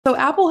So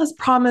Apple has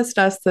promised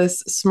us this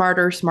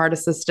smarter smart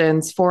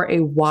assistants for a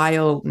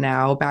while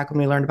now, back when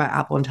we learned about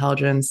Apple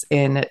Intelligence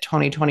in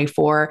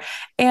 2024,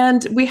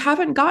 and we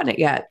haven't gotten it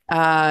yet.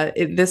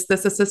 This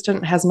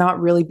assistant has not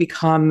really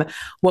become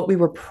what we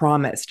were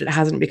promised. It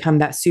hasn't become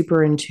that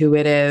super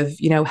intuitive,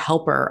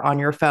 helper on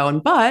your phone.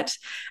 But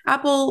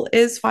Apple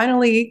is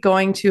finally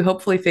going to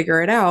hopefully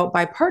figure it out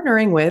by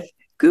partnering with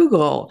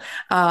Google.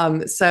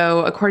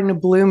 So, according to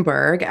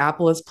Bloomberg,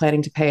 Apple is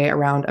planning to pay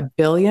around $1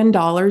 billion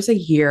a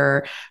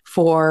year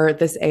for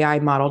this AI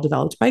model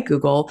developed by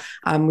Google.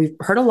 We've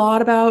heard a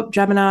lot about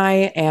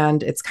Gemini,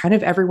 and it's kind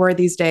of everywhere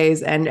these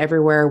days, and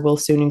everywhere will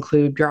soon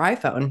include your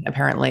iPhone,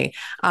 apparently.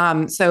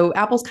 So,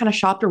 Apple's kind of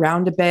shopped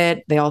around a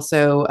bit. They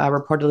also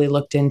reportedly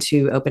looked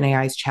into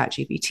OpenAI's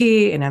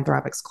ChatGPT and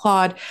Anthropic's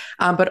Claude,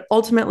 but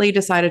ultimately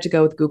decided to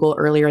go with Google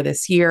earlier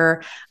this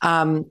year.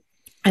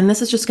 And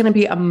this is just going to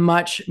be a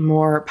much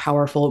more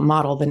powerful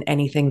model than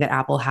anything that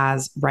Apple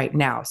has right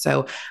now.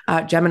 So,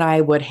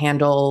 Gemini would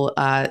handle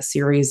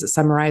Siri's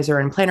summarizer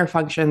and planner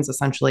functions,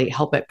 essentially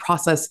help it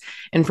process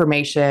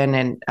information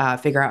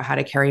and figure out how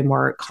to carry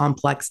more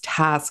complex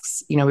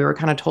tasks. We were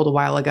kind of told a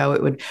while ago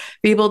it would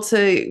be able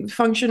to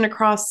function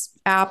across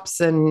apps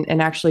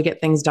and actually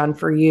get things done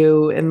for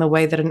you in the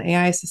way that an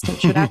AI assistant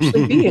should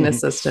actually be an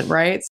assistant, right?